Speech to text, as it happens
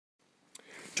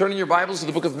Turn in your Bibles to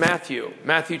the book of Matthew.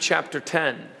 Matthew chapter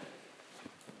 10.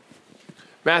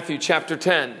 Matthew chapter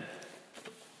 10.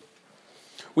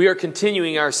 We are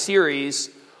continuing our series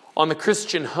on the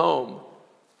Christian home.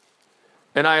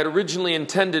 And I had originally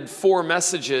intended 4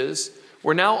 messages.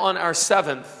 We're now on our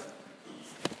 7th.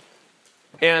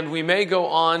 And we may go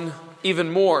on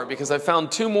even more because I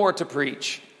found 2 more to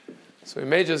preach. So we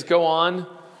may just go on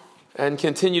and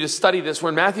continue to study this. We're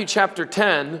in Matthew chapter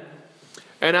 10.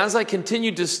 And as I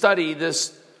continued to study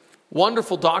this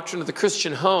wonderful doctrine of the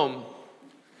Christian home,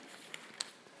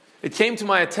 it came to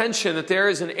my attention that there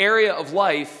is an area of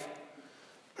life,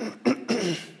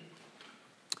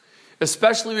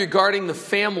 especially regarding the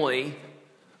family,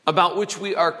 about which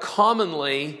we are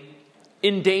commonly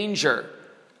in danger.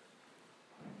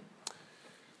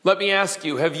 Let me ask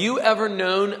you, have you ever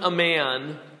known a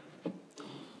man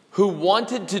who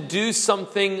wanted to do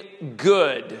something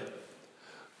good,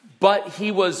 but he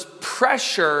was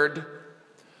pressured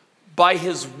by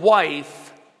his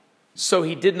wife, so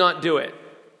he did not do it?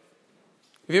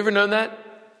 Have you ever known that?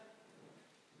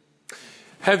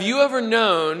 Have you ever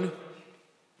known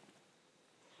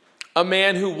a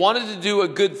man who wanted to do a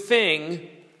good thing,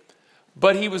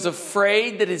 but he was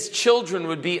afraid that his children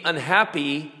would be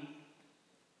unhappy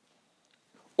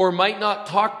or might not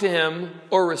talk to him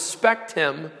or respect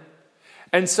him,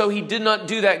 and so he did not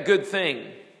do that good thing?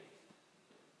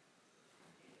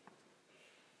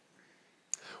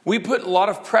 We put a lot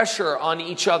of pressure on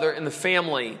each other in the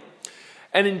family.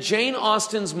 And in Jane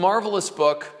Austen's marvelous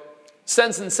book,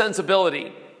 Sense and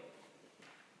Sensibility,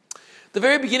 the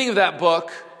very beginning of that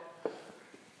book,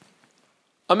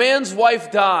 a man's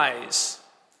wife dies.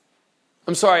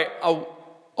 A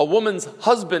woman's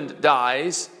husband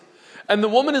dies, and the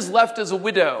woman is left as a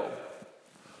widow.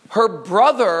 Her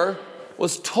brother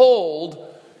was told,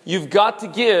 you've got to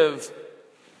give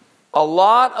a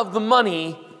lot of the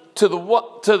money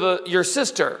to your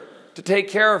sister to take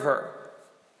care of her.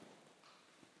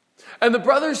 And the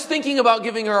brother's thinking about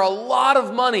giving her a lot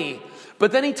of money,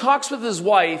 but then he talks with his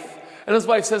wife, and his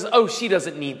wife says, oh, she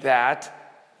doesn't need that.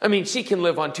 I mean, she can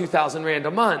live on 2,000 rand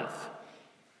a month.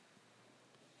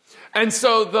 And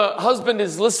so the husband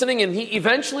is listening, and he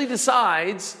eventually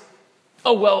decides,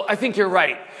 oh, well, I think you're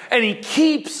right. And he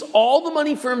keeps all the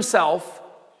money for himself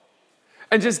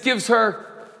and just gives her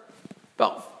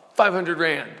about 500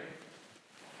 rand.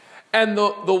 And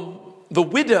the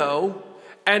widow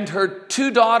and her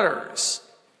 2 daughters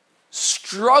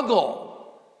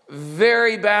struggle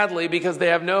very badly because they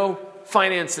have no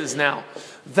finances now.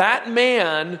 That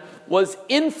man was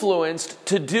influenced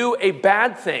to do a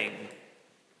bad thing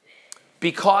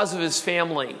because of his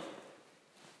family.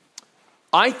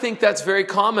 I think that's very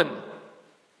common.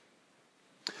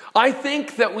 I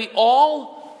think that we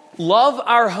all love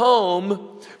our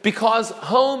home because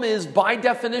home is, by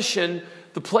definition,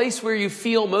 the place where you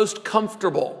feel most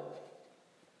comfortable.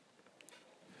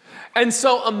 And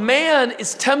so a man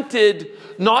is tempted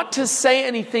not to say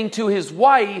anything to his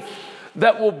wife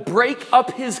that will break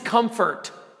up his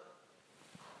comfort.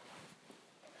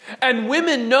 And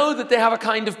women know that they have a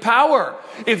kind of power.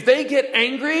 If they get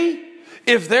angry,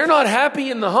 if they're not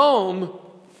happy in the home,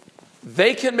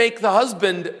 they can make the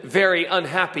husband very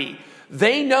unhappy.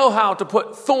 They know how to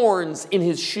put thorns in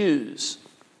his shoes.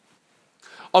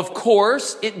 Of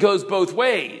course, it goes both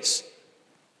ways.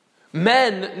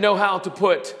 Men know how to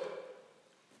put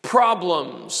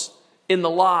problems in the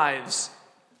lives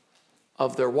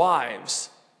of their wives.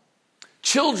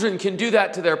 Children can do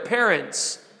that to their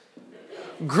parents.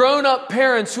 Grown-up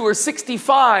parents who are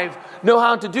 65 know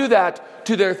how to do that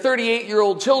to their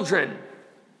 38-year-old children.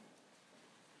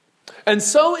 And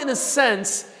so, in a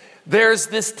sense, there's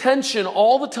this tension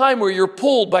all the time where you're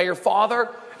pulled by your father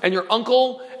and your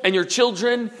uncle and your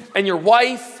children and your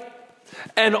wife,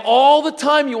 and all the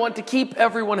time you want to keep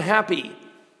everyone happy.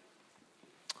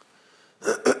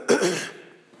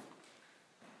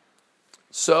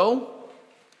 So,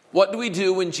 what do we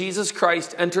do when Jesus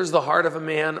Christ enters the heart of a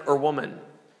man or woman?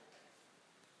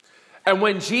 And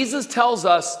when Jesus tells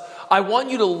us, I want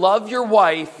you to love your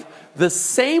wife the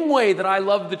same way that I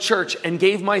love the church and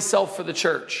gave myself for the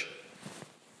church.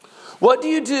 What do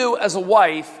you do as a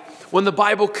wife when the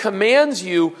Bible commands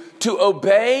you to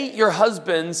obey your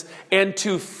husbands and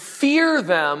to fear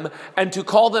them and to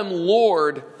call them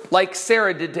Lord, like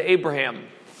Sarah did to Abraham?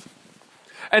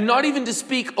 And not even to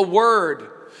speak a word,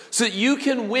 so that you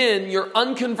can win your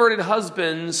unconverted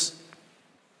husbands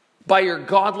by your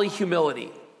godly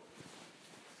humility.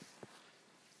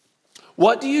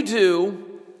 What do you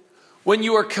do when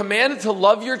you are commanded to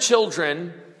love your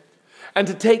children and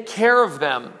to take care of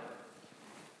them,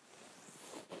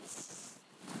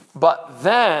 but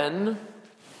then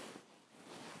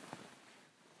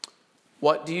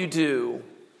What do you do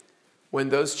when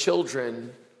those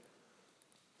children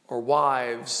or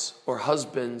wives or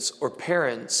husbands or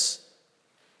parents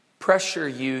pressure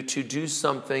you to do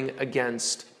something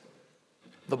against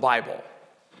the Bible?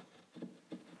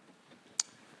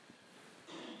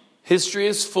 History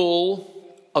is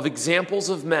full of examples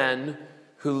of men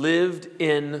who lived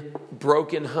in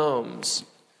broken homes.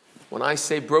 When I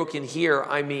say broken here,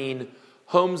 I mean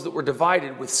homes that were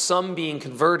divided, with some being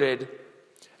converted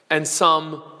and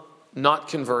some not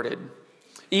converted.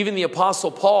 Even the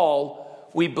Apostle Paul,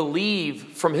 we believe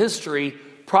from history,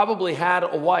 probably had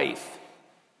a wife.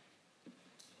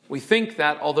 We think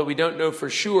that, although we don't know for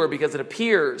sure, because it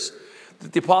appears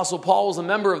that the Apostle Paul was a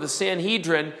member of the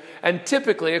Sanhedrin, and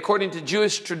typically, according to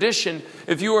Jewish tradition,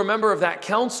 if you were a member of that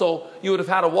council, you would have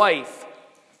had a wife.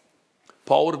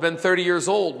 Paul would have been 30 years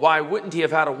old. Why wouldn't he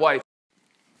have had a wife?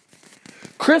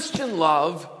 Christian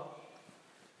love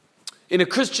in a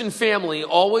Christian family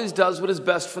always does what is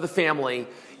best for the family,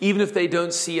 even if they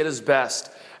don't see it as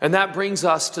best. And that brings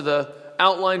us to the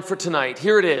outline for tonight.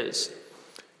 Here it is.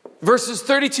 Verses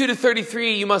 32 to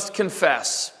 33, you must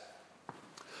confess.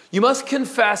 You must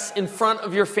confess in front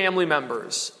of your family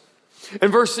members.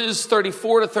 In verses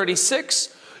 34 to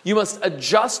 36, you must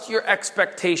adjust your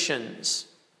expectations.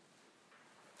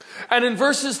 And in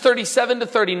verses 37 to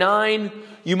 39,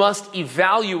 you must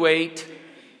evaluate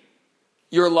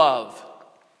your love.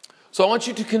 So I want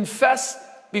you to confess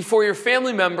before your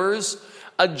family members,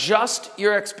 adjust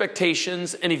your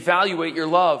expectations, and evaluate your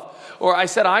love. Or I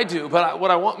said I do, but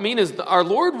what I mean is our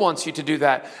Lord wants you to do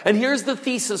that. And here's the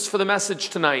thesis for the message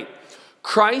tonight.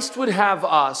 Christ would have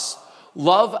us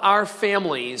love our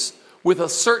families with a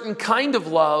certain kind of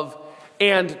love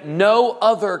and no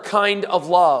other kind of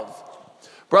love.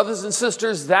 Brothers and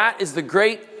sisters, that is the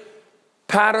great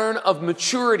pattern of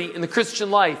maturity in the Christian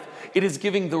life. It is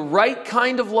giving the right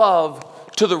kind of love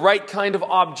to the right kind of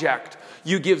object.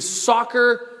 You give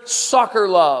soccer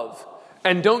love,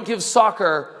 and don't give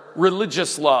soccer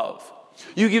religious love.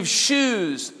 You give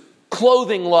shoes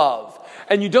clothing love,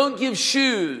 and you don't give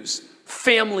shoes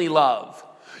family love.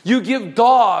 You give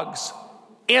dogs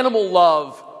animal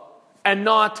love and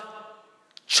not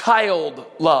child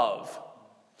love.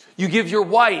 You give your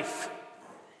wife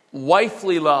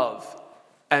wifely love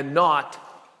and not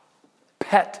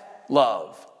pet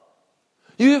love.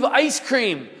 You give ice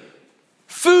cream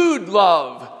food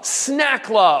love, snack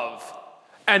love,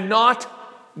 and not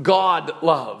God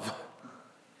love.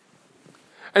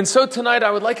 And so tonight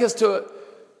I would like us to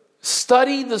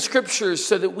study the scriptures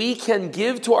so that we can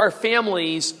give to our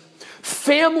families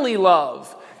family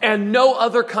love and no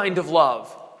other kind of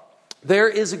love. There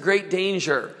is a great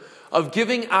danger of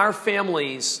giving our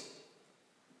families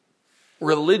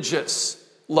religious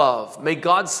love. May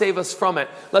God save us from it.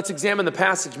 Let's examine the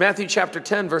passage. Matthew chapter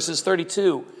 10, verses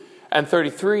 32 and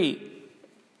 33.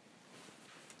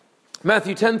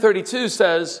 Matthew 10:32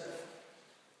 says,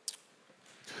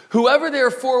 "Whoever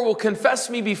therefore will confess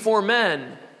me before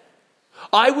men,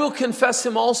 I will confess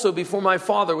him also before my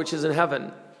Father which is in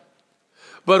heaven.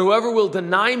 But whoever will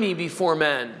deny me before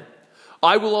men,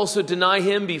 I will also deny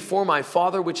him before my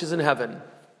Father which is in heaven."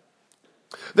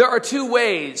 There are two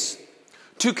ways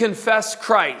to confess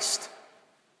Christ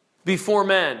before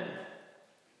men.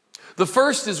 The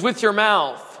first is with your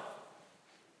mouth.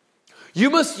 You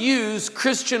must use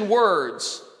Christian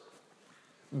words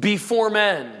before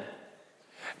men.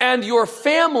 And your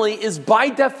family is by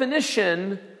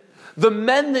definition the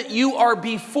men that you are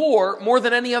before more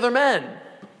than any other men.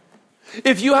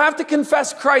 If you have to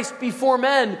confess Christ before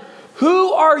men,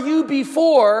 who are you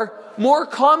before more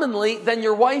commonly than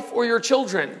your wife or your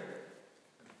children?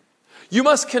 You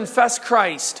must confess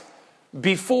Christ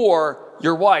before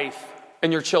your wife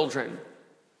and your children.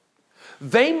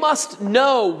 They must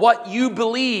know what you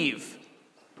believe.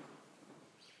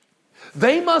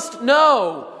 They must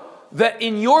know that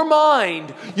in your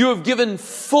mind you have given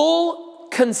full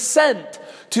consent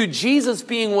to Jesus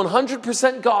being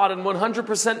 100% God and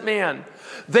 100% man.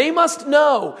 They must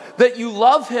know that you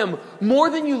love him more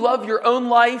than you love your own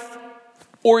life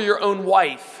or your own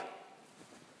wife.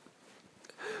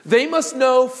 They must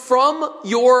know from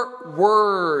your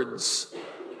words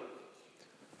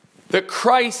that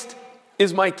Christ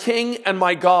is my King and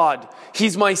my God.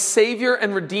 He's my Savior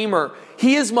and Redeemer.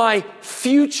 He is my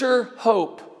future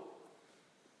hope.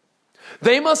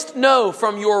 They must know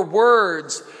from your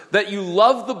words that you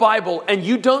love the Bible and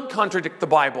you don't contradict the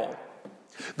Bible.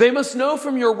 They must know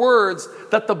from your words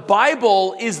that the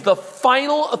Bible is the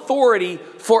final authority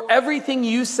for everything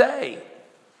you say.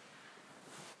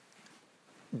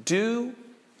 Do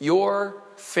your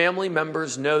family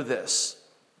members know this?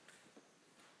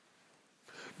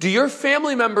 Do your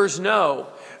family members know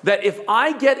that if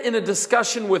I get in a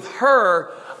discussion with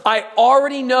her, I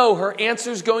already know her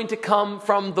answer is going to come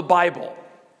from the Bible?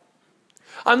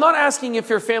 I'm not asking if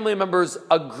your family members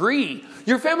agree.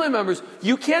 Your family members,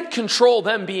 you can't control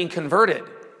them being converted.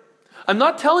 I'm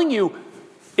not telling you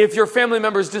if your family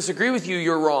members disagree with you,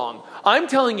 you're wrong. I'm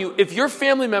telling you, if your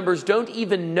family members don't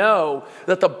even know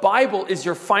that the Bible is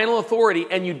your final authority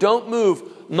and you don't move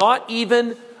not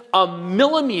even a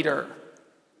millimeter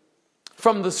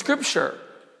from the scripture,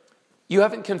 you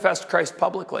haven't confessed Christ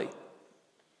publicly.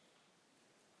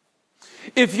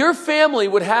 If your family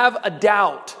would have a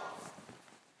doubt,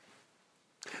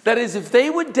 that is, if they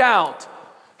would doubt,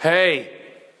 hey,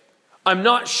 I'm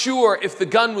not sure if the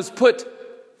gun was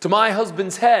put to my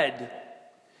husband's head,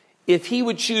 if he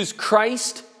would choose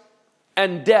Christ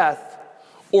and death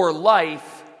or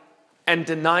life and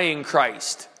denying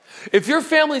Christ. If your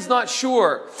family's not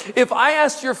sure, if I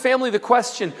asked your family the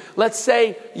question, let's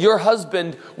say your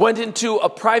husband went into a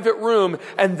private room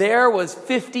and there was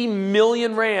 50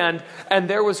 million rand and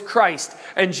there was Christ.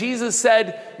 And Jesus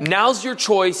said, now's your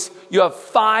choice. You have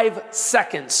 5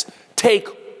 seconds. Take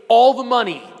all the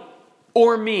money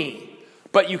or me,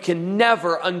 but you can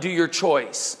never undo your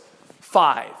choice.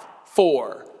 5,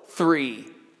 4, 3,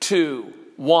 2,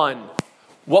 1.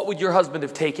 What would your husband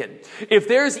have taken? If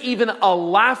there's even a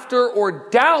laughter or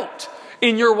doubt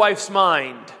in your wife's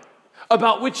mind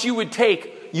about which you would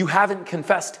take, you haven't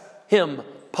confessed him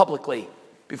publicly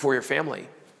before your family.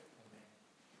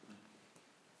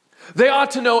 They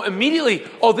ought to know immediately,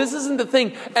 oh, this isn't the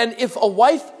thing. And if a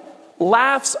wife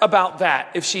laughs about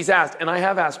that, if she's asked, and I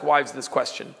have asked wives this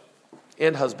question,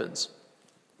 and husbands,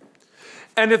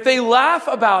 and if they laugh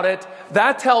about it,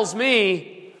 that tells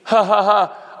me, ha ha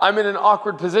ha, I'm in an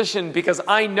awkward position because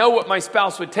I know what my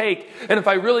spouse would take. And if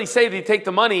I really say they take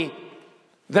the money,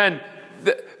 then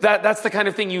that's the kind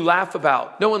of thing you laugh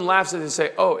about. No one laughs at it and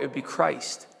say, oh, it'd be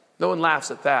Christ. No one laughs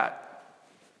at that.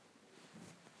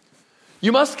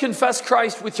 You must confess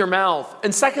Christ with your mouth.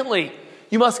 And secondly,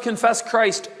 you must confess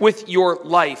Christ with your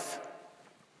life.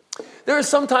 There is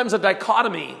sometimes a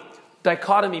dichotomy.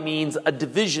 Dichotomy means a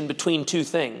division between two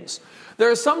things.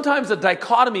 There is sometimes a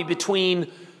dichotomy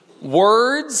between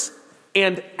words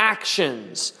and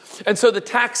actions. And so the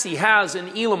taxi has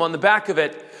in Elam on the back of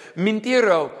it,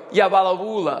 Mintiro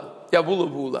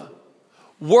Yabulabula.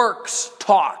 Works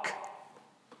talk.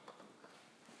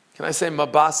 Can I say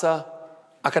Mabasa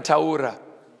Akataura?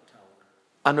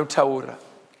 Anutaura.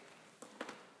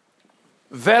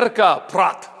 Verka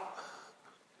Prat.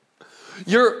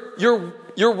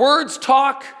 Your words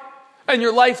talk and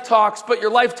your life talks, but your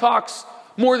life talks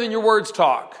more than your words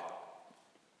talk.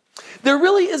 There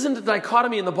really isn't a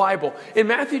dichotomy in the Bible. In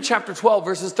Matthew chapter 12,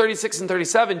 verses 36 and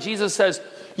 37, Jesus says,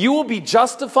 you will be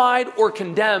justified or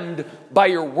condemned by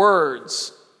your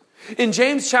words. In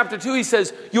James chapter 2, he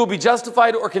says, you will be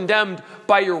justified or condemned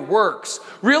by your works.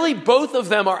 Really, both of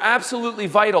them are absolutely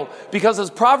vital because as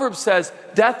Proverbs says,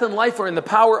 death and life are in the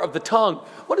power of the tongue.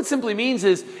 What it simply means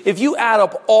is, if you add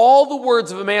up all the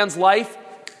words of a man's life,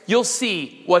 you'll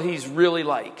see what he's really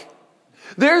like.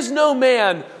 There's no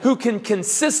man who can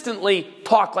consistently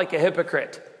talk like a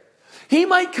hypocrite. He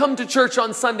might come to church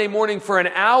on Sunday morning for an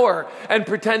hour and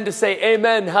pretend to say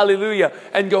amen, hallelujah,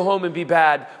 and go home and be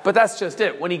bad. But that's just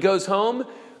it. When he goes home,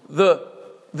 the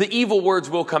evil words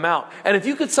will come out. And if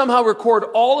you could somehow record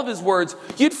all of his words,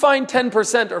 you'd find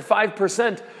 10% or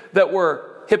 5% that were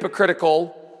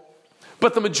hypocritical.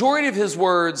 But the majority of his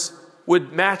words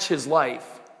would match his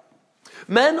life.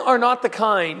 Men are not the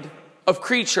kind of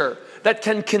creature that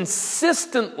can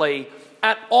consistently,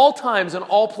 at all times and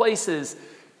all places,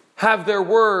 have their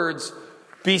words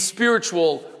be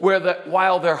spiritual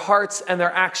while their hearts and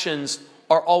their actions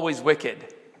are always wicked.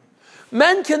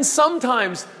 Men can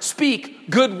sometimes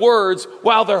speak good words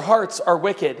while their hearts are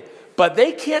wicked, but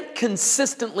they can't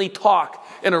consistently talk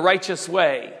in a righteous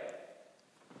way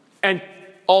and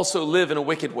also live in a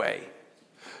wicked way.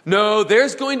 No,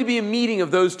 there's going to be a meeting of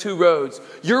those two roads.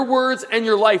 Your words and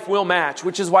your life will match,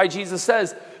 which is why Jesus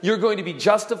says you're going to be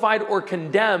justified or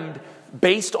condemned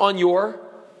based on your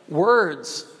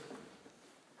words.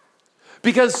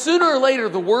 Because sooner or later,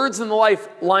 the words and the life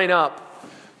line up.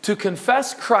 To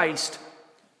confess Christ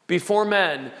before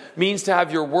men means to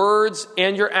have your words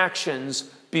and your actions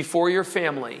before your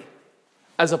family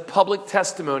as a public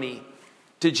testimony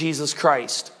to Jesus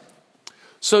Christ.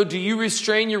 So do you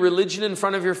restrain your religion in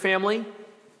front of your family?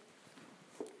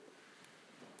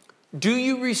 Do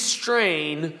you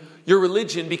restrain your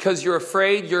religion because you're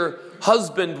afraid your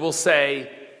husband will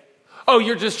say, oh,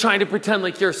 you're just trying to pretend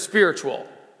like you're spiritual?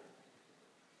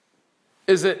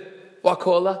 Is it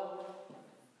wakola?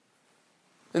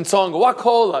 And song,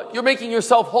 Wakola, you're making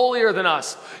yourself holier than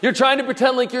us. You're trying to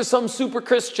pretend like you're some super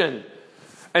Christian.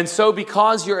 And so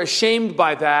because you're ashamed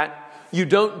by that, you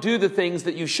don't do the things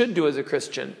that you should do as a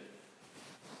Christian.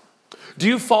 Do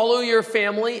you follow your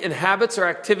family in habits or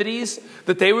activities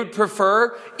that they would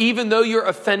prefer, even though you're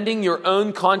offending your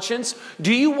own conscience?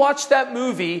 Do you watch that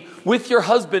movie with your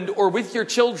husband or with your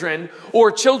children?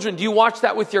 Or children, do you watch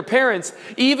that with your parents,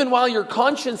 even while your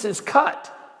conscience is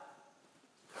cut?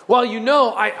 Well, you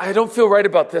know, I don't feel right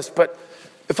about this, but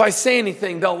if I say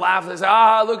anything, they'll laugh. They say,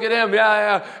 look at him.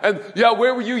 Yeah. And yeah,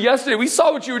 where were you yesterday? We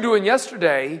saw what you were doing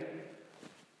yesterday.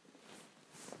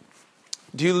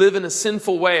 Do you live in a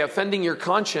sinful way, offending your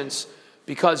conscience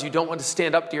because you don't want to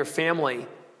stand up to your family?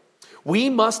 We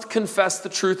must confess the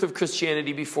truth of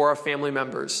Christianity before our family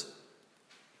members.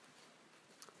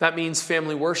 That means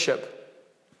family worship.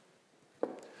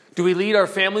 Do we lead our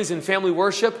families in family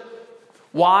worship?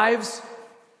 Wives,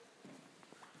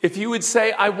 if you would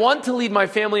say, I want to lead my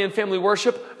family in family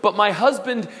worship, but my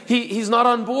husband, he's not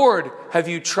on board. Have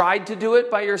you tried to do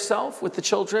it by yourself with the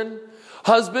children?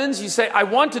 Husbands, you say, I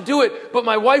want to do it, but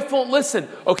my wife won't listen.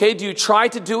 Okay, do you try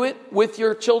to do it with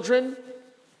your children?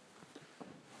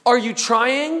 Are you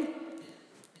trying?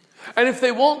 And if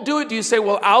they won't do it, do you say,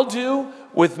 well, I'll do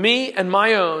with me and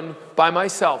my own by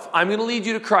myself. I'm going to lead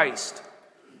you to Christ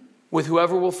with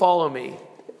whoever will follow me.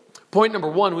 Point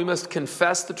number 1, we must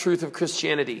confess the truth of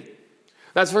Christianity.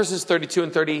 That's verses 32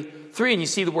 and 33, and you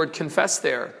see the word confess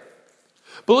there.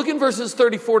 But look in verses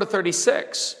 34 to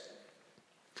 36.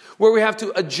 Where we have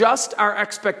to adjust our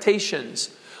expectations.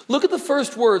 Look at the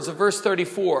first words of verse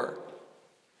 34.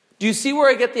 Do you see where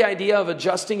I get the idea of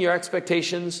adjusting your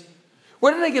expectations?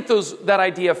 Where did I get that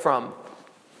idea from?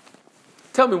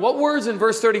 Tell me, what words in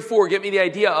verse 34 get me the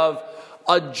idea of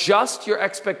adjust your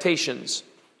expectations?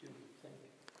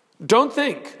 Don't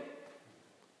think.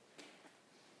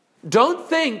 Don't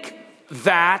think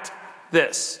that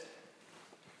this.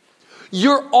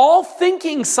 You're all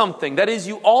thinking something. That is,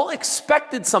 you all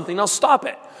expected something. Now stop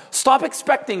it. Stop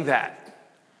expecting that.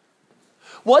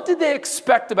 What did they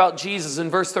expect about Jesus in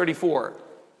verse 34?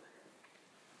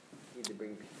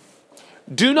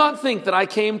 Do not think that I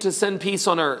came to send peace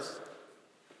on earth.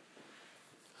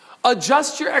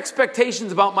 Adjust your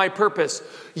expectations about my purpose.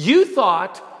 You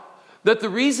thought that the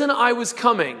reason I was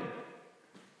coming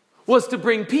was to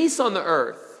bring peace on the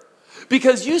earth.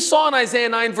 Because you saw in Isaiah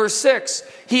 9 verse 6,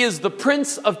 he is the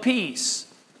Prince of Peace.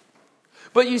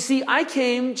 But you see, I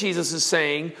came, Jesus is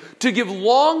saying, to give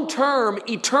long-term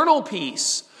eternal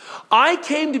peace. I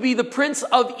came to be the Prince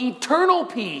of eternal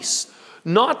peace,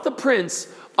 not the Prince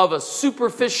of a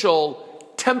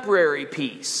superficial, temporary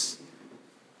peace.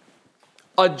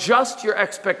 Adjust your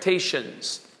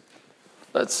expectations.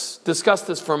 Let's discuss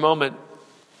this for a moment.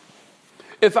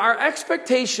 If our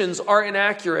expectations are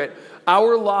inaccurate,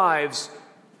 our lives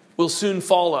will soon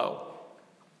follow.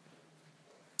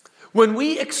 When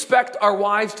we expect our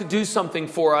wives to do something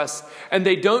for us and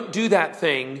they don't do that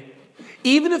thing,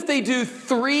 even if they do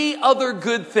 3 other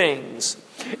good things,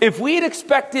 if we had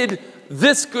expected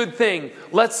this good thing,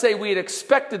 let's say we had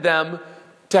expected them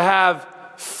to have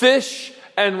fish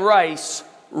and rice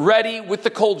ready with the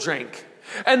cold drink,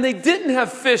 and they didn't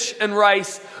have fish and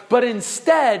rice, but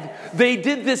instead they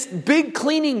did this big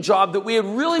cleaning job that we had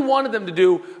really wanted them to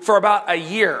do for about a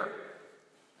year.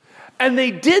 And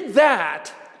they did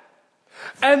that,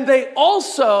 and they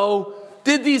also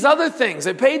did these other things.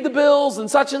 They paid the bills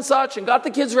and such and got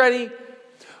the kids ready.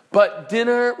 But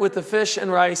dinner with the fish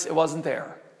and rice, it wasn't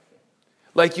there.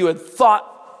 Like you had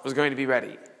thought was going to be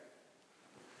ready.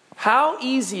 How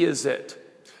easy is it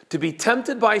to be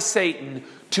tempted by Satan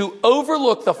to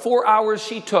overlook the 4 hours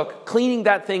she took cleaning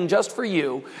that thing just for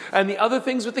you, and the other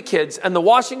things with the kids, and the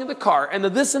washing of the car, and the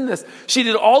this and this. She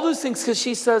did all those things because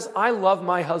she says, I love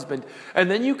my husband.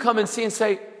 And then you come and see and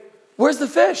say, where's the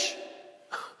fish?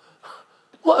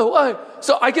 Why?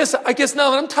 So I guess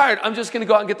now that I'm tired, I'm just going to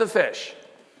go out and get the fish.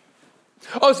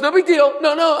 Oh, it's no big deal.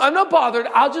 No, I'm not bothered.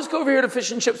 I'll just go over here to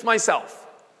fish and chips myself.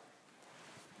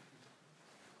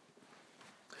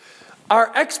 Our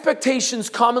expectations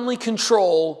commonly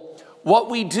control what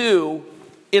we do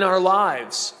in our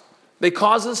lives. They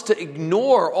cause us to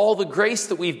ignore all the grace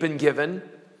that we've been given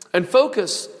and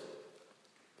focus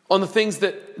on the things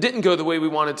that didn't go the way we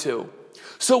wanted to.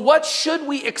 So what should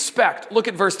we expect? Look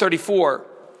at verse 34.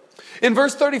 In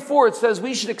verse 34, it says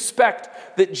we should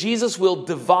expect that Jesus will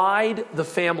divide the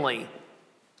family.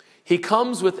 He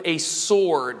comes with a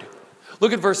sword.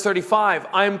 Look at verse 35.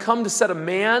 I am come to set a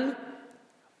man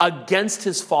against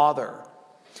his father,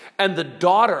 and the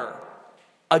daughter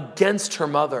against her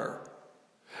mother,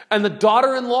 and the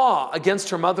daughter-in-law against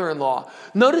her mother-in-law.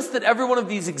 Notice that every one of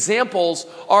these examples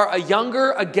are a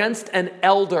younger against an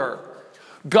elder.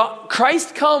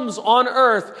 Christ comes on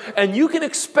earth, and you can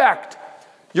expect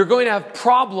you're going to have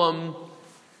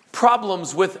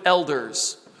problems with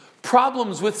elders,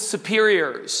 problems with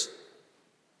superiors,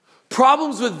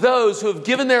 problems with those who have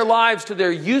given their lives to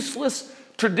their useless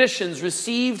traditions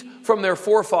received from their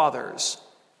forefathers.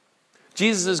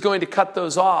 Jesus is going to cut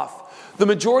those off. The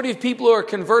majority of people who are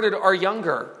converted are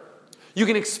younger. You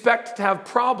can expect to have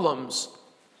problems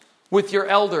with your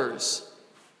elders.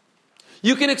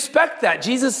 You can expect that.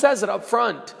 Jesus says it up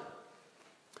front.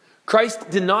 Christ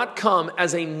did not come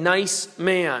as a nice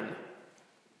man,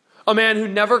 a man who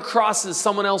never crosses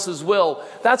someone else's will.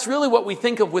 That's really what we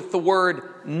think of with the word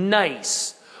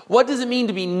nice. What does it mean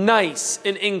to be nice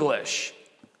in English?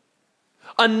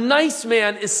 A nice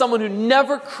man is someone who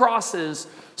never crosses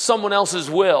someone else's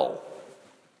will.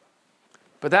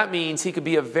 But that means he could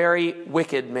be a very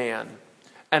wicked man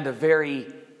and a very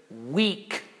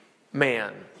weak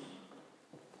man.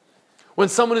 When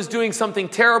someone is doing something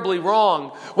terribly wrong,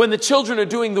 when the children are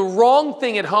doing the wrong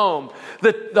thing at home,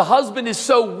 the husband is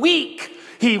so weak,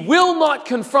 he will not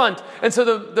confront. And so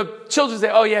the children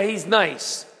say, oh yeah, he's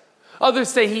nice. Others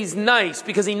say he's nice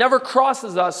because he never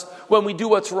crosses us when we do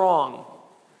what's wrong.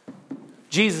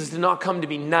 Jesus did not come to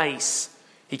be nice.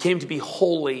 He came to be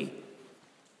holy.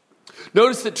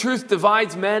 Notice that truth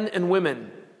divides men and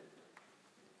women.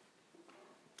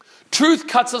 Truth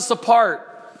cuts us apart.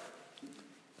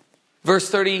 Verse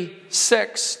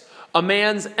 36, a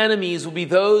man's enemies will be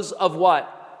those of what?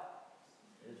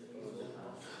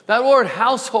 That word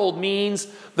household means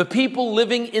the people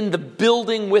living in the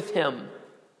building with him.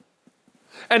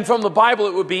 And from the Bible,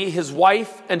 it would be his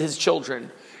wife and his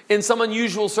children. In some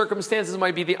unusual circumstances, it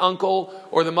might be the uncle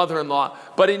or the mother-in-law.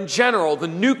 But in general, the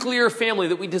nuclear family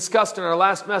that we discussed in our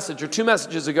last message, or 2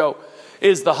 messages ago,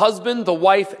 is the husband, the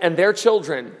wife, and their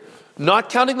children. Not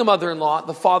counting the mother-in-law,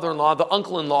 the father-in-law, the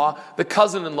uncle-in-law, the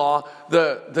cousin-in-law,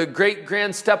 the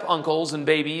great-grand step-uncles and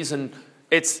babies. And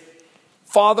it's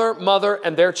father, mother,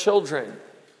 and their children.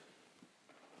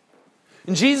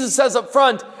 And Jesus says up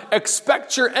front,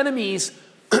 expect your enemies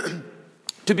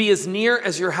to be as near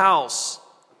as your house.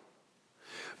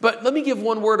 But let me give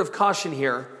one word of caution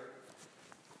here.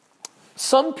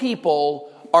 Some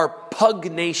people are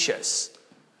pugnacious.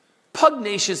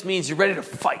 Pugnacious means you're ready to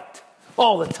fight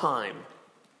all the time.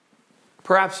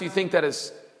 Perhaps you think that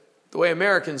is the way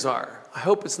Americans are. I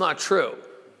hope it's not true.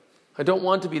 I don't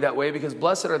want to be that way because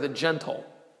blessed are the gentle.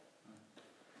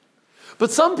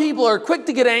 But some people are quick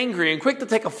to get angry and quick to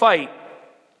take a fight.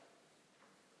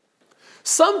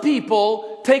 Some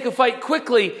people take a fight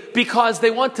quickly because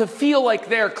they want to feel like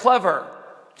they're clever.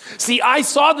 See, I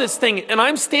saw this thing and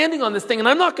I'm standing on this thing and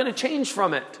I'm not going to change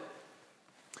from it.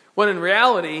 When in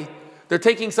reality, they're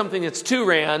taking something that's 2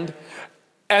 rand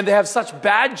and they have such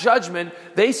bad judgment,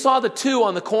 they saw the 2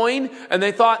 on the coin and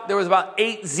they thought there was about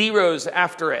 8 zeros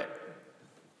after it.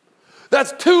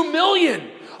 That's 2 million.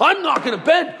 I'm not going to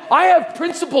bend. I have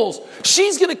principles.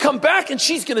 She's going to come back and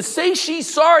she's going to say she's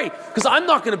sorry because I'm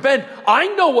not going to bend. I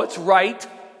know what's right.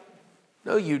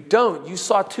 No, you don't. You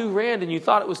saw 2 rand and you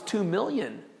thought it was 2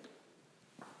 million.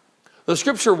 The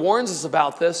scripture warns us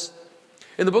about this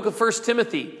in the book of 1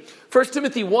 Timothy. 1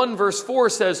 Timothy 1 verse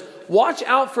 4 says, watch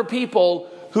out for people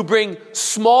who bring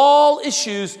small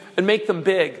issues and make them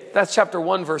big. That's chapter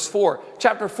 1, verse 4.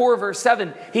 Chapter 4, verse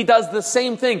 7, he does the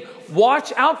same thing.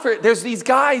 Watch out for it. There's these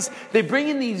guys, they bring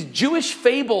in these Jewish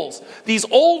fables, these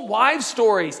old wives'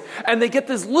 stories, and they get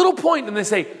this little point and they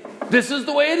say, this is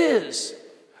the way it is.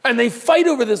 And they fight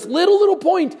over this little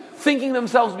point, thinking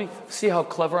themselves, see how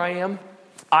clever I am?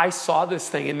 I saw this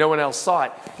thing and no one else saw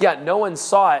it. Yeah, no one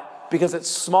saw it because it's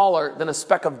smaller than a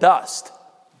speck of dust.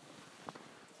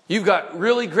 You've got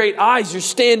really great eyes. You're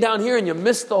staying down here and you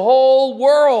miss the whole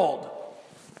world.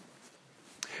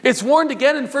 It's warned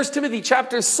again in 1 Timothy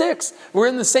chapter 6. We're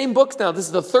in the same books now. This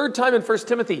is the 3rd time in 1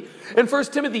 Timothy. In 1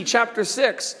 Timothy chapter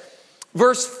 6,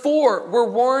 verse 4, we're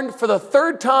warned for the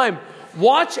 3rd time.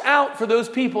 Watch out for those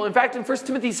people. In fact, in 1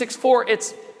 Timothy 6:4,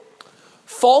 it's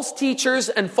false teachers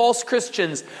and false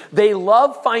Christians. They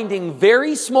love finding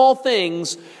very small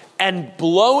things and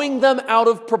blowing them out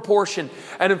of proportion.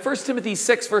 And in 1 Timothy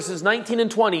 6, verses 19 and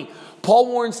 20, Paul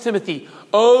warns Timothy,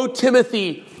 "O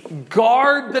Timothy,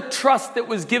 guard the trust that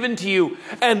was given to you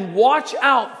and watch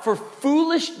out for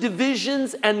foolish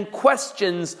divisions and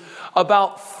questions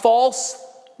about false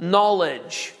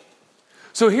knowledge."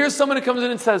 So here's someone who comes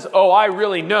in and says, "Oh, I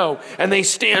really know." And they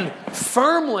stand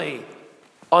firmly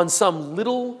on some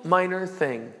little minor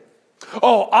thing.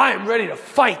 "Oh, I am ready to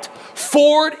fight.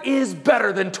 Ford is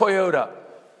better than Toyota."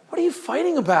 What are you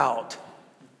fighting about?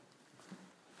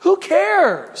 Who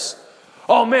cares?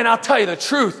 Oh man, I'll tell you the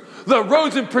truth. The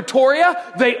roads in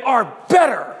Pretoria, they are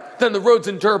better than the roads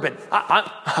in Durban.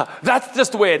 That's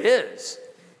just the way it is.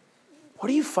 What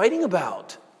are you fighting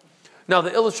about? Now,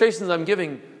 the illustrations I'm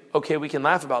giving, okay, we can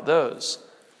laugh about those.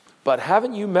 But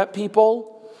haven't you met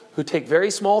people who take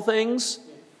very small things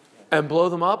and blow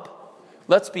them up?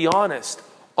 Let's be honest.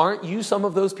 Aren't you some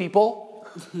of those people?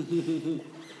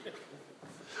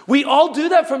 We all do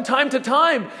that from time to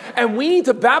time. And we need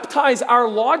to baptize our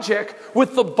logic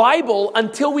with the Bible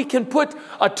until we can put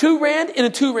a 2 rand in a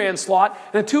 2 rand slot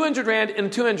and a 200 rand in a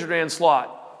 200 rand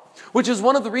slot. Which is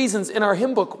one of the reasons in our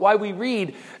hymn book why we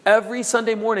read every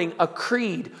Sunday morning a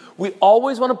creed. We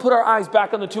always want to put our eyes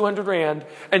back on the 200 rand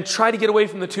and try to get away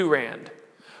from the 2 rand.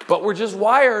 But we're just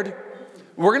wired.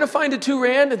 We're going to find a 2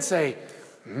 rand and say,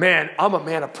 man, I'm a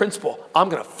man of principle. I'm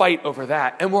going to fight over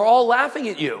that. And we're all laughing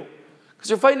at you because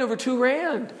you're fighting over 2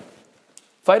 rand.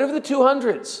 Fight over the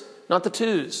 200s, not the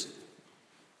 2s.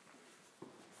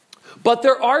 But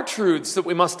there are truths that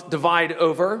we must divide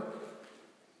over.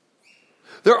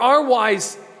 There are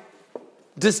wise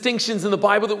distinctions in the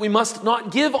Bible that we must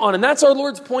not give on, and that's our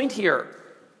Lord's point here.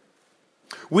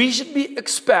 We should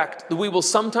expect that we will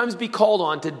sometimes be called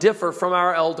on to differ from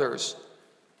our elders.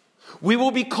 We will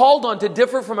be called on to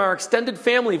differ from our extended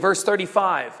family, verse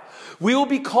 35. We will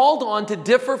be called on to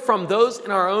differ from those in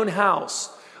our own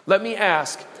house. Let me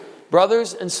ask,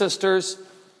 brothers and sisters,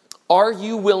 are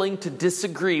you willing to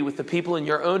disagree with the people in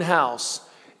your own house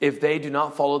if they do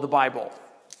not follow the Bible?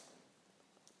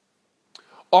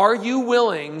 Are you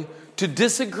willing to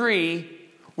disagree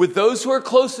with those who are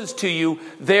closest to you?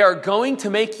 They are going to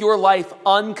make your life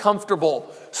uncomfortable.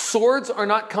 Swords are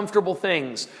not comfortable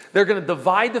things. They're going to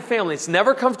divide the family. It's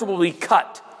never comfortable to be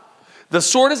cut. The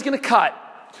sword is going to cut.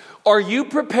 Are you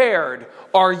prepared?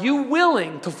 Are you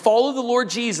willing to follow the Lord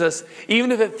Jesus,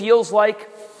 even if it feels like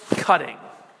cutting?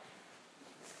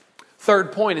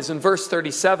 Third point is in verse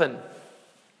 37.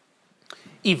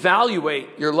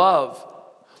 Evaluate your love.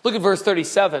 Look at verse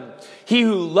 37. He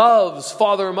who loves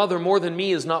father or mother more than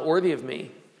me is not worthy of me.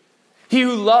 He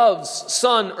who loves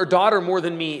son or daughter more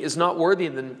than me is not worthy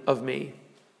of me.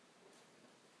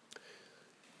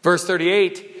 Verse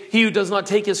 38. He who does not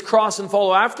take his cross and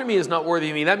follow after me is not worthy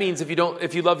of me. That means if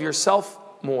you love yourself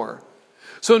more.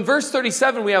 So in verse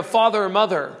 37 we have father or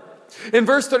mother. In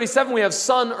verse 37 we have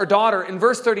son or daughter. In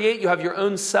verse 38 you have your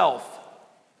own self.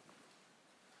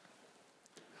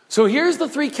 So here's the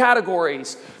 3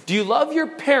 categories. Do you love your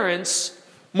parents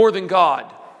more than God?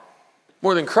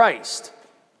 More than Christ?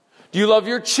 Do you love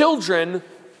your children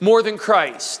more than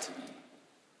Christ?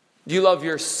 Do you love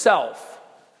yourself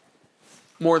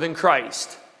more than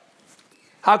Christ?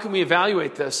 How can we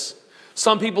evaluate this?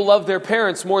 Some people love their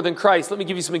parents more than Christ. Let me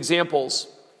give you some examples.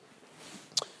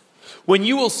 When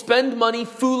you will spend money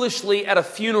foolishly at a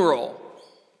funeral,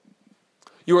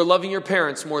 you are loving your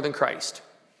parents more than Christ.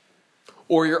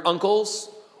 Or your uncles,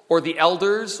 or the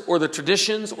elders, or the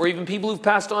traditions, or even people who've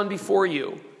passed on before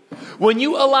you. When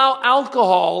you allow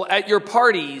alcohol at your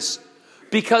parties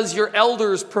because your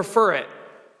elders prefer it,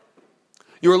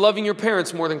 you are loving your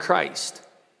parents more than Christ.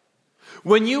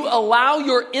 When you allow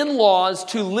your in-laws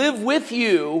to live with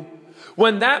you,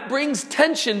 when that brings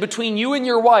tension between you and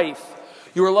your wife,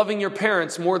 you are loving your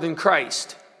parents more than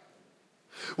Christ.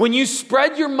 When you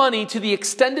spread your money to the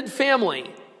extended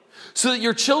family so that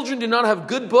your children do not have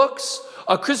good books,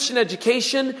 a Christian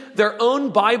education, their own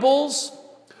Bibles,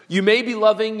 you may be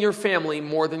loving your family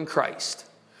more than Christ.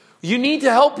 You need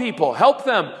to help people, help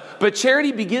them. But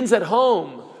charity begins at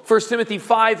home. 1 Timothy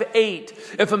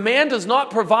 5:8. If a man does not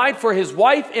provide for his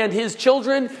wife and his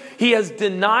children, he has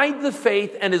denied the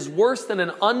faith and is worse than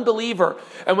an unbeliever.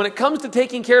 And when it comes to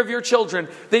taking care of your children,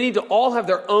 they need to all have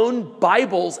their own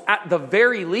Bibles at the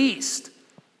very least.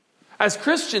 As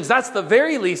Christians, that's the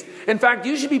very least. In fact,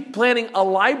 you should be planning a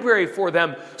library for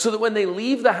them so that when they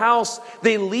leave the house,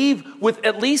 they leave with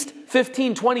at least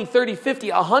 15, 20, 30, 50,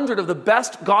 100 of the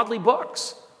best godly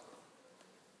books.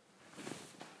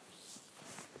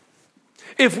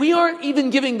 If we aren't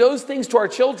even giving those things to our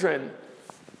children,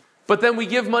 but then we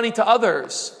give money to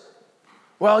others,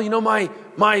 well, you know,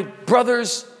 my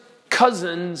brother's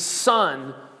cousin's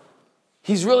son,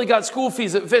 he's really got school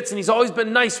fees at Wits and he's always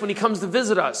been nice when he comes to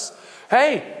visit us.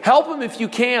 Hey, help him if you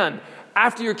can.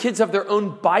 After your kids have their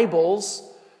own Bibles,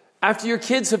 after your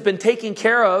kids have been taken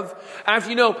care of, after,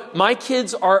 you know, my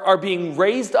kids are being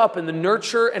raised up in the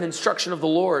nurture and instruction of the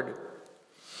Lord.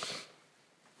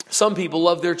 Some people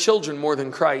love their children more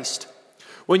than Christ.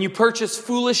 When you purchase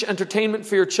foolish entertainment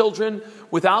for your children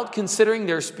without considering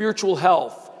their spiritual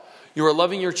health, You are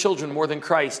loving your children more than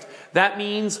Christ. That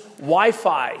means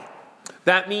Wi-Fi.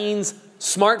 That means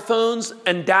smartphones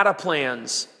and data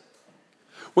plans.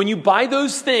 When you buy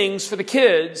those things for the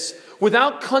kids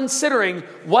without considering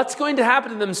what's going to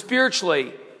happen to them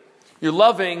spiritually, you're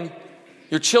loving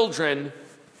your children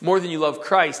more than you love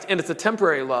Christ, and it's a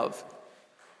temporary love.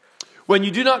 When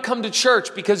you do not come to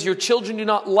church because your children do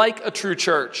not like a true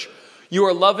church, you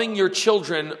are loving your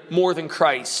children more than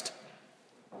Christ.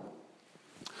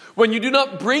 When you do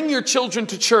not bring your children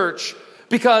to church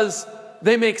because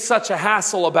they make such a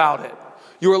hassle about it,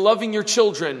 you are loving your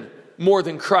children more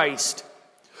than Christ.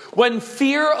 When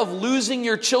fear of losing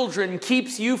your children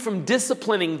keeps you from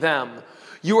disciplining them,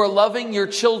 you are loving your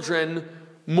children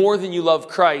more than you love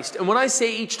Christ. And when I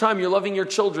say each time you're loving your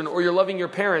children or you're loving your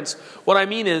parents, what I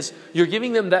mean is you're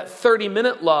giving them that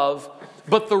 30-minute love,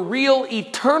 but the real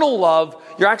eternal love,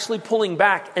 you're actually pulling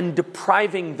back and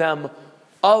depriving them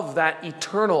of that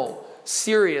eternal,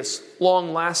 serious,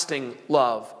 long-lasting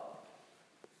love.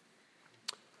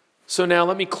 So now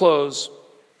let me close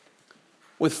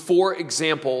with 4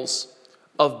 examples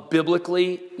of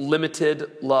biblically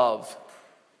limited love.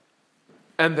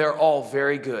 And they're all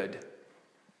very good.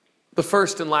 The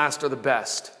first and last are the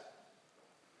best.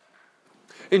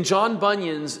 In John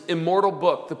Bunyan's immortal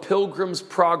book, The Pilgrim's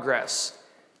Progress,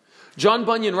 John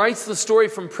Bunyan writes the story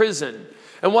from prison.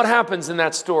 And what happens in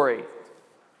that story?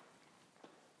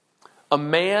 A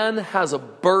man has a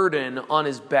burden on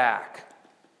his back.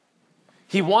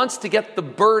 He wants to get the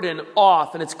burden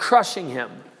off, and it's crushing him.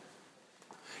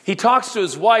 He talks to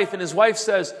his wife, and his wife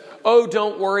says, "Oh,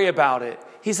 don't worry about it."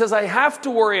 He says, "I have to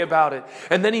worry about it."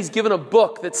 And then he's given a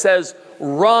book that says,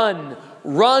 "Run,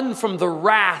 run from the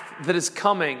wrath that is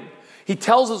coming." He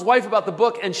tells his wife about the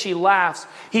book, and she laughs.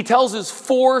 He tells his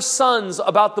 4 sons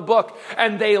about the book,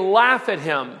 and they laugh at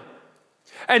him.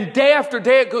 And day after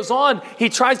day it goes on. He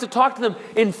tries to talk to them.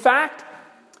 In fact,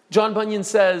 John Bunyan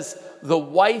says, the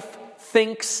wife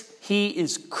thinks he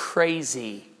is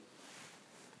crazy.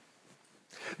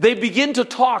 They begin to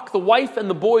talk. The wife and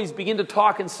the boys begin to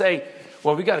talk and say,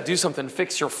 "Well, we got to do something to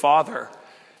fix your father.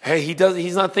 Hey,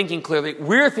 he's not thinking clearly.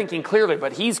 We're thinking clearly,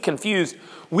 but he's confused.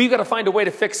 We've got to find a way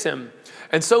to fix him."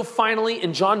 And so finally,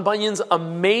 in John Bunyan's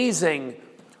amazing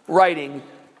writing,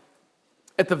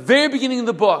 at the very beginning of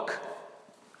the book,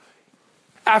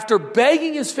 after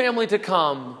begging his family to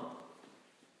come,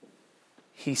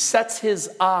 he sets his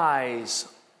eyes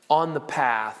on the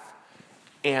path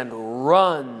and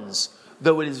runs,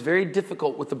 though it is very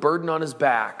difficult with the burden on his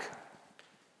back.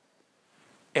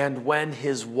 And when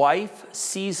his wife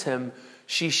sees him,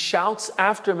 she shouts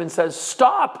after him and says,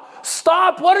 "Stop!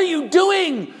 Stop! What are you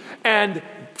doing?" And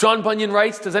John Bunyan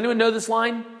writes, does anyone know this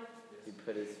line?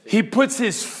 He puts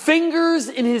his fingers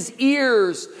in his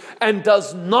ears and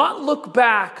does not look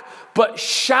back, but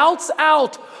shouts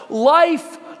out,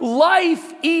 "Life,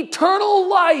 life, eternal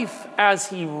life," as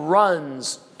he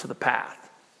runs to the path.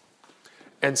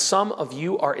 And some of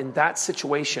you are in that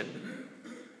situation.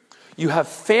 You have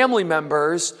family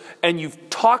members and you've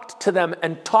talked to them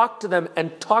and talked to them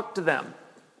and talked to them,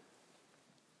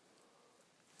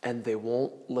 and they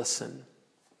won't listen.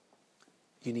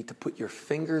 You need to put your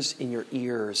fingers in your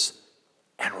ears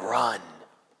and run.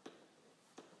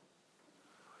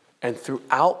 And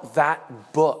throughout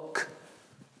that book,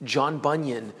 John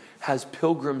Bunyan has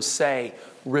pilgrims say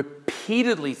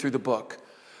repeatedly through the book,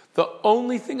 "The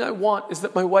only thing I want is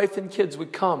that my wife and kids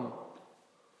would come."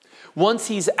 Once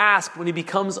he's asked, when he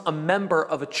becomes a member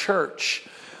of a church,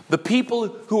 the people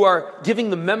who are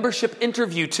giving the membership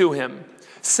interview to him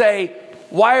say,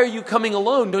 "Why are you coming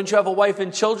alone? Don't you have a wife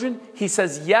and children?" He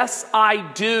says, "Yes, I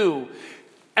do."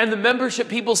 And the membership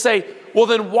people say, "Well,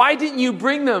 then why didn't you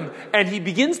bring them?" And he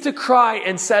begins to cry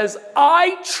and says,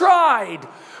 "I tried,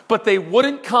 but they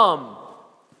wouldn't come."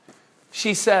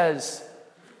 She says,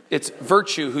 it's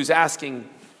Virtue who's asking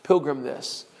Pilgrim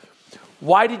this,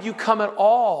 "Why did you come at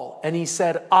all?" And he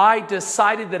said, "I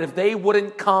decided that if they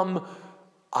wouldn't come,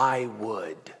 I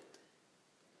would."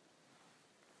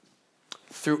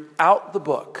 Throughout the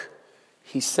book,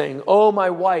 he's saying, "Oh, my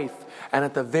wife." And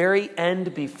at the very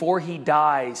end, before he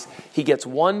dies, he gets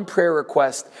one prayer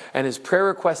request. And his prayer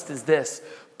request is this: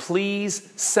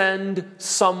 "Please send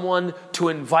someone to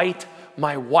invite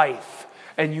my wife."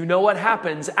 And you know what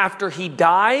happens after he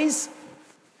dies?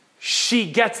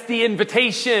 She gets the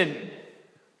invitation.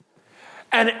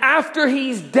 And after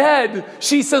he's dead,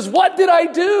 she says, "What did I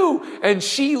do?" And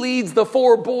she leads the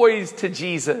 4 boys to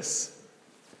Jesus.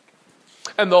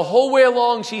 And the whole way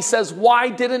along, she says, "Why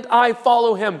didn't I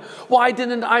follow him? Why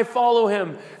didn't I follow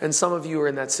him?" And some of you are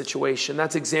in that situation.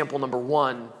 That's example number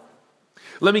 1.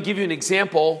 Let me give you an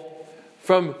example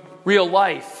from real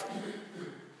life.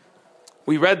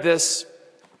 We read this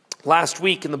last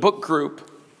week in the book group.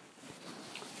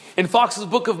 In Fox's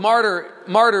Book of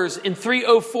Martyrs in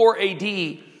 304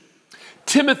 AD,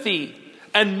 Timothy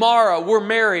and Mara were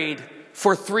married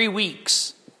for 3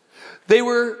 weeks. They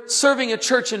were serving a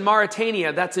church in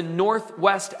Mauritania, that's in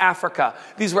northwest Africa.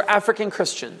 These were African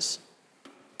Christians.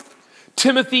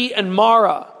 Timothy and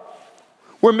Mara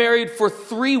were married for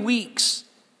 3 weeks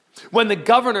when the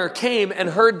governor came and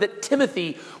heard that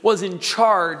Timothy was in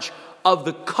charge of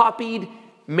the copied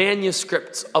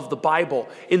manuscripts of the Bible.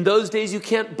 In those days, you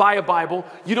can't buy a Bible.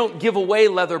 You don't give away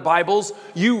leather Bibles.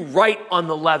 You write on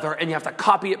the leather and you have to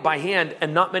copy it by hand,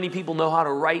 and not many people know how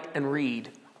to write and read.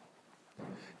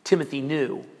 Timothy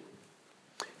knew.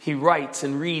 He writes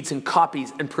and reads and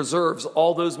copies and preserves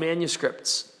all those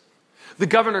manuscripts. The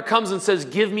governor comes and says,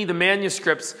 "Give me the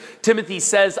manuscripts." Timothy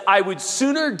says, "I would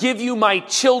sooner give you my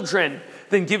children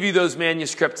than give you those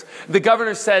manuscripts." The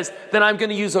governor says, "Then I'm going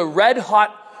to use a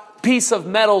red-hot piece of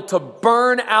metal to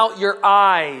burn out your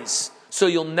eyes so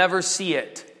you'll never see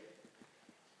it."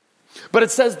 But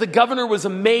it says the governor was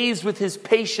amazed with his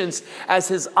patience as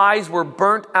his eyes were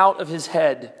burnt out of his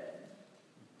head.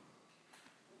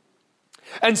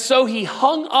 And so he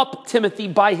hung up Timothy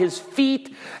by his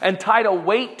feet and tied a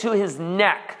weight to his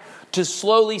neck to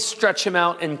slowly stretch him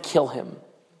out and kill him.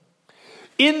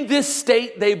 In this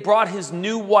state, they brought his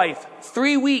new wife,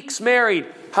 3 weeks married.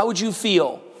 How would you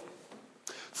feel?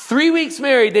 3 weeks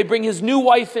married, they bring his new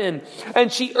wife in,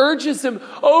 and she urges him,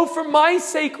 "Oh, for my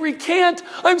sake, recant.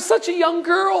 I'm such a young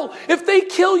girl. If they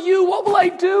kill you, what will I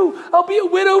do? I'll be a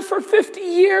widow for 50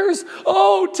 years.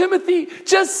 Oh, Timothy,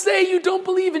 just say you don't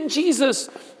believe in Jesus."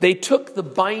 They took the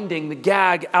binding, the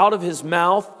gag, out of his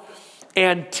mouth,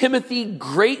 and Timothy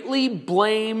greatly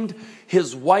blamed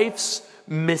his wife's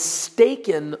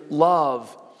mistaken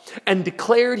love and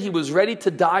declared he was ready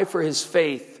to die for his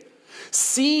faith.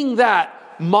 Seeing that,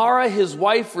 Mara, his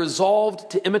wife,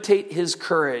 resolved to imitate his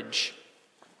courage.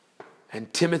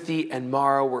 And Timothy and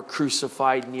Mara were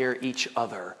crucified near each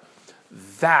other.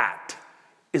 That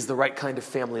is the right kind of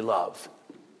family love.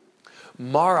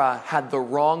 Mara had the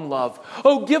wrong love.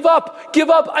 "Oh, give up,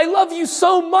 I love you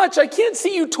so much, I can't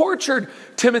see you tortured."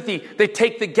 Timothy, they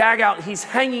take the gag out, he's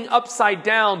hanging upside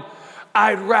down.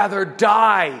 "I'd rather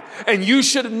die, and you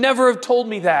should have never have told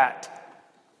me that."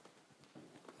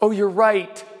 "Oh, you're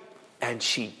right." And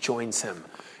she joins him.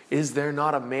 Is there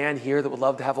not a man here that would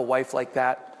love to have a wife like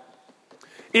that?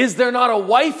 Is there not a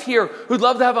wife here who'd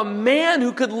love to have a man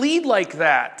who could lead like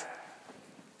that?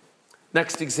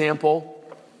 Next example.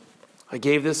 I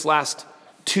gave this last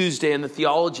Tuesday in the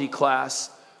theology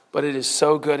class, but it is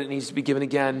so good it needs to be given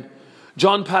again.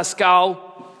 John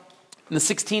Pascal, in the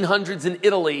 1600s in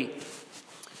Italy,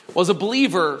 was a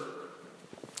believer.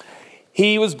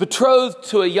 He was betrothed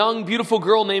to a young, beautiful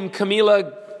girl named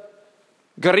Camilla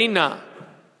Garina.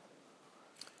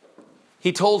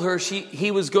 He told her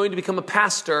he was going to become a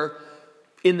pastor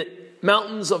in the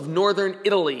mountains of northern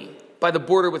Italy by the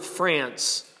border with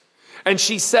France. And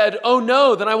she said, "Oh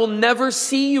no, then I will never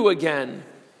see you again."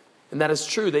 And that is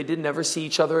true. They did never see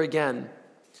each other again.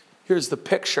 Here's the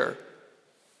picture.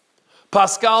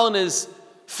 Pascal and his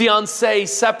fiancée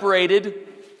separated,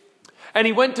 and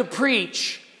he went to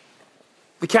preach.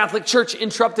 The Catholic Church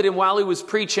interrupted him while he was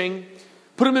preaching,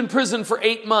 put him in prison for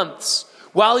 8 months.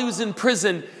 While he was in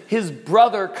prison, his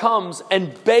brother comes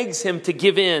and begs him to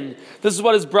give in. This is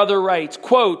what his brother writes,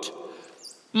 quote,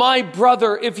 "My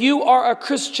brother, if you are a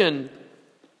Christian,"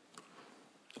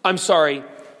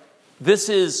 this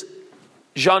is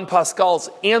Jean Pascal's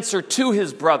answer to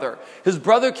his brother. His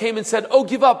brother came and said, "Oh,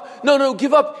 give up. No,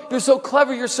 give up. You're so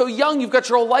clever. You're so young. You've got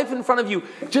your whole life in front of you.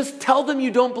 Just tell them you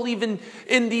don't believe in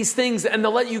these things and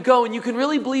they'll let you go, and you can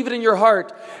really believe it in your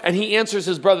heart." And he answers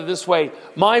his brother this way,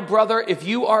 "My brother, if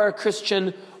you are a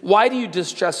Christian, why do you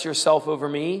distress yourself over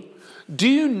me? Do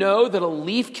you know that a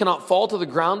leaf cannot fall to the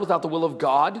ground without the will of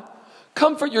God?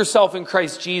 Comfort yourself in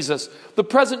Christ Jesus. The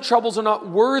present troubles are not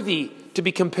worthy to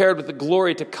be compared with the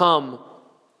glory to come."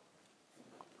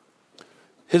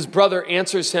 His brother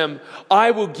answers him,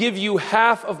 "I will give you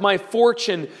half of my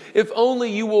fortune if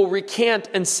only you will recant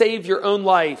and save your own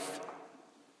life."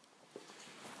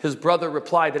 His brother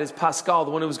replied, that is Pascal,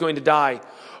 the one who was going to die,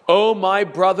 "Oh, my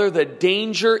brother, the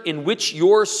danger in which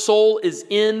your soul is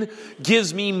in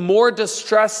gives me more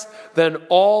distress than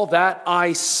all that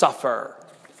I suffer."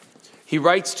 He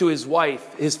writes to his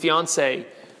wife, his fiancée,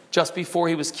 just before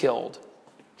he was killed.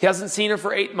 He hasn't seen her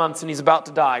for 8 months and he's about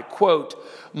to die. Quote,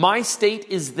 "My state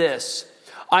is this.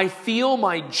 I feel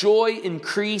my joy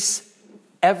increase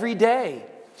every day.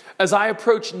 as I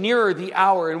approach nearer the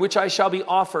hour in which I shall be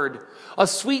offered a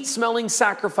sweet-smelling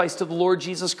sacrifice to the Lord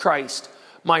Jesus Christ,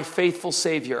 my faithful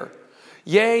Savior.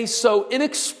 Yea, so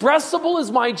inexpressible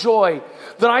is my joy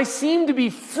that I seem to be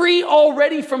free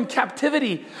already from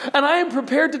captivity, and I am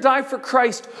prepared to die for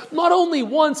Christ, not only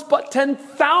once, but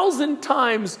 10,000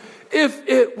 times, if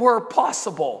it were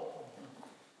possible.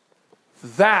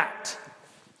 That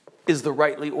is the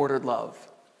rightly ordered love.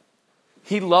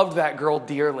 He loved that girl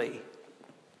dearly,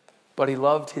 but he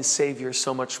loved his Savior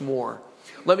so much more.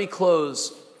 Let me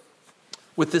close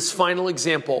with this final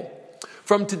example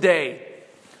from today,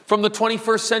 from the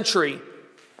 21st century.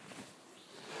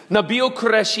 Nabeel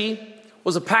Qureshi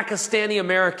was a Pakistani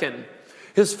American.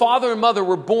 His father and mother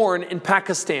were born in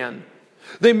Pakistan.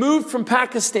 They moved from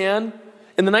Pakistan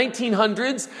in the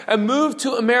 1900s and moved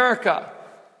to America,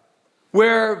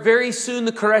 where very soon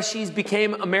the Qureshis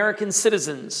became American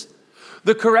citizens.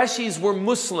 The Qureshis were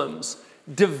Muslims,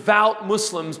 devout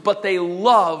Muslims, but they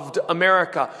loved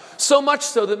America. So much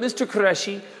so that Mr.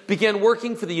 Qureshi began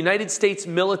working for the United States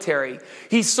military.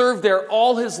 He served there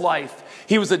all his life.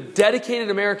 He was a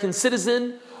dedicated American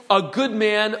citizen, a good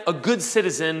man, a good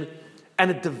citizen,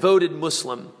 and a devoted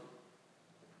Muslim.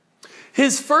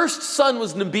 His first son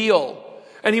was Nabeel,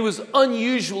 and he was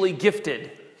unusually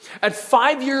gifted. At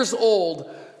 5 years old,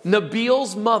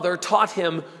 Nabeel's mother taught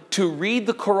him to read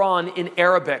the Quran in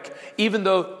Arabic, even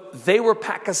though they were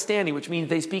Pakistani, which means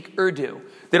they speak Urdu.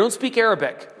 They don't speak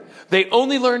Arabic. They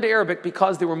only learned Arabic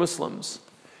because they were Muslims.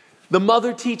 The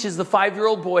mother teaches the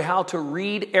 5-year-old boy how to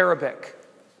read Arabic.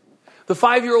 The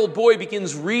 5-year-old boy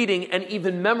begins reading and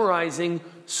even memorizing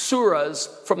surahs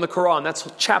from the Quran. That's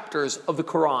chapters of the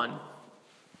Quran.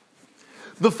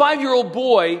 The 5-year-old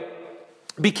boy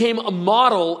became a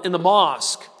model in the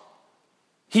mosque.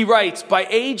 He writes, by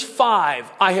age 5,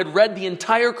 I had read the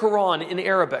entire Quran in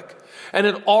Arabic and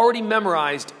had already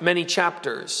memorized many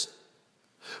chapters.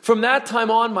 From that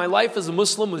time on, my life as a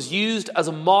Muslim was used as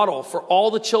a model for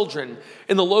all the children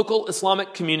in the local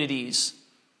Islamic communities.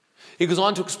 He goes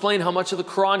on to explain how much of the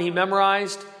Quran he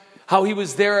memorized, how he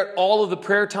was there at all of the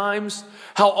prayer times,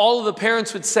 how all of the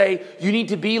parents would say, you need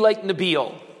to be like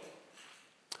Nabeel.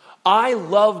 I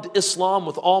loved Islam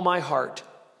with all my heart.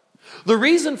 The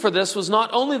reason for this was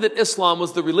not only that Islam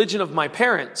was the religion of my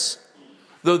parents,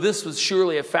 though this was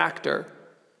surely a factor.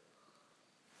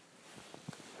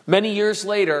 Many years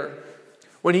later,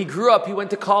 when he grew up, he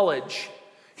went to college.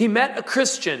 He met a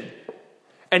Christian,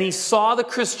 and he saw the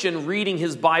Christian reading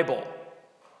his Bible.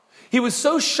 He was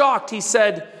so shocked, he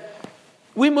said,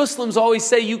 we Muslims always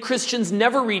say you Christians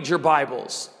never read your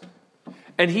Bibles.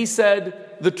 And he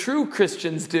said, the true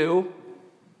Christians do.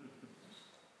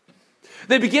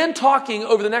 They began talking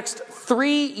over the next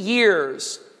 3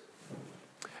 years.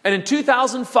 And in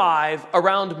 2005,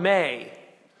 around May,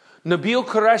 Nabeel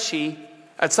Qureshi,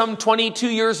 at some 22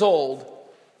 years old,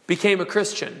 became a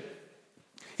Christian.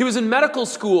 He was in medical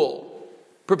school,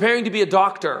 preparing to be a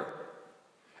doctor.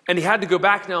 And he had to go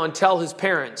back now and tell his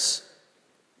parents.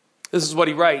 This is what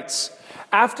he writes.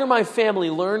 After my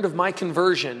family learned of my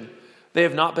conversion, they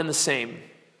have not been the same.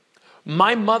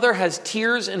 My mother has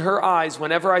tears in her eyes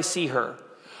whenever I see her,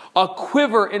 a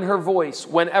quiver in her voice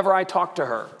whenever I talk to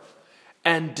her,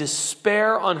 and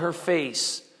despair on her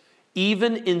face,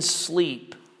 even in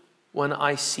sleep when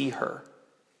I see her.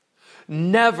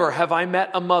 Never have I met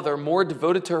a mother more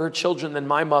devoted to her children than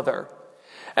my mother.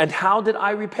 And how did I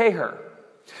repay her?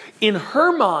 In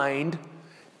her mind,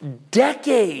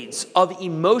 decades of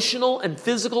emotional and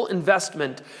physical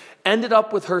investment ended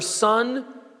up with her son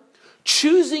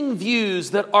choosing views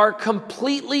that are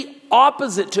completely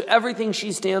opposite to everything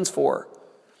she stands for.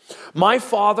 My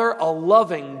father, a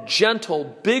loving,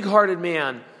 gentle, big-hearted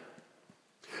man,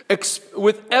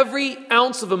 with every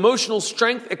ounce of emotional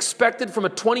strength expected from a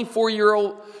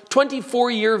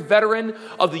 24-year veteran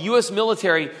of the U.S.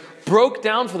 military, broke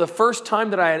down for the first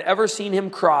time that I had ever seen him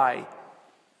cry.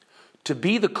 To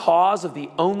be the cause of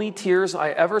the only tears I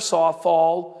ever saw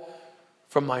fall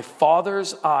from my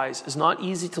father's eyes is not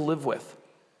easy to live with.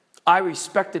 I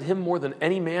respected him more than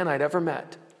any man I'd ever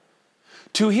met.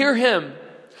 To hear him,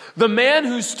 the man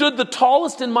who stood the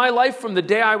tallest in my life from the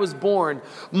day I was born,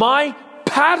 my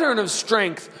pattern of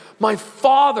strength, my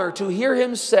father, to hear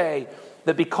him say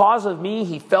that because of me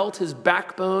he felt his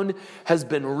backbone has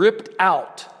been ripped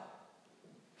out,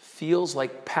 feels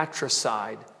like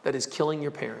patricide that is killing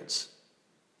your parents.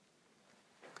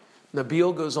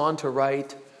 Nabeel goes on to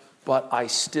write, but I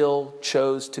still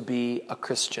chose to be a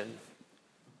Christian.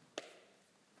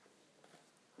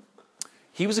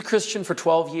 He was a Christian for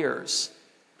 12 years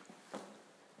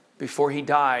before he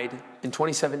died in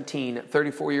 2017 at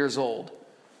 34 years old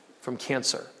from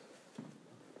cancer.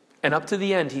 And up to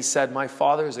the end, he said, my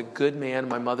father is a good man,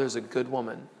 my mother is a good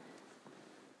woman.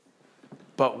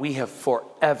 But we have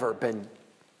forever been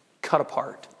cut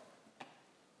apart.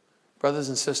 Brothers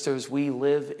and sisters, we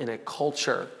live in a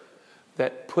culture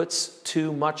that puts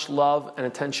too much love and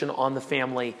attention on the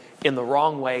family in the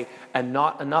wrong way and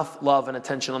not enough love and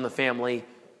attention on the family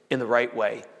in the right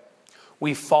way.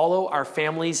 We follow our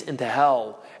families into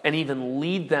hell and even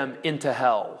lead them into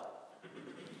hell.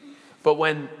 But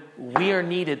when we are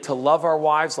needed to love our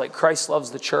wives like Christ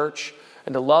loves the church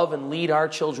and to love and lead our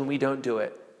children, we don't do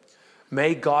it.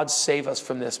 May God save us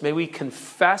from this. May we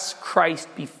confess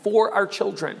Christ before our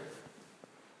children.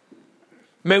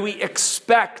 May we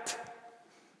adjust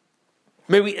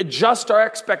our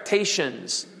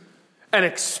expectations and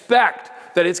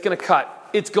expect that it's going to cut.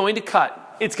 It's going to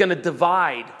cut. It's going to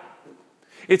divide.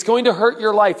 It's going to hurt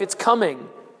your life. It's coming.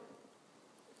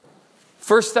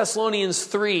 1 Thessalonians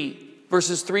 3,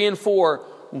 verses 3 and 4.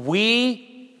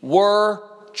 We were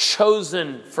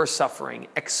chosen for suffering.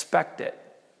 Expect it.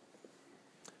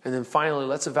 And then finally,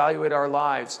 let's evaluate our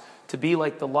lives to be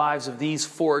like the lives of these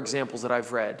 4 examples that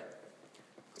I've read.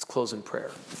 Let's close in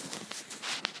prayer.